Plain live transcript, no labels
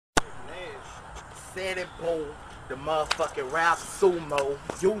said it, boom. The motherfucking rap sumo,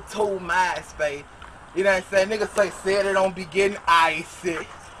 YouTube, MySpace. You know what I'm saying? Niggas say said it don't be getting icy.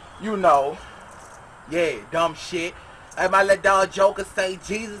 You know. Yeah, dumb shit. Hey, my little dog Joker say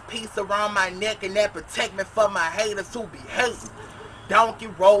Jesus piece around my neck and that protect me from my haters who be hating. Donkey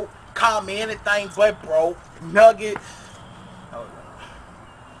rope, call me anything but broke. Nuggets. Oh,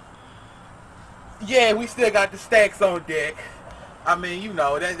 no. Yeah, we still got the stacks on deck. I mean, you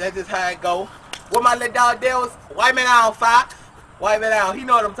know, that's just how it go. What my little dog there was, wipe it out, Fox. Wipe it out. He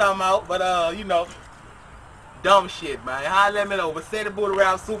know what I'm talking about. But, you know, dumb shit, man. Holla at me though. But say the booty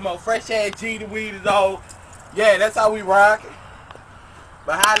around sumo. Fresh ass G, the weed is old. Yeah, that's how we rock.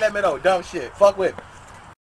 But holla at me though. Dumb shit. Fuck with me.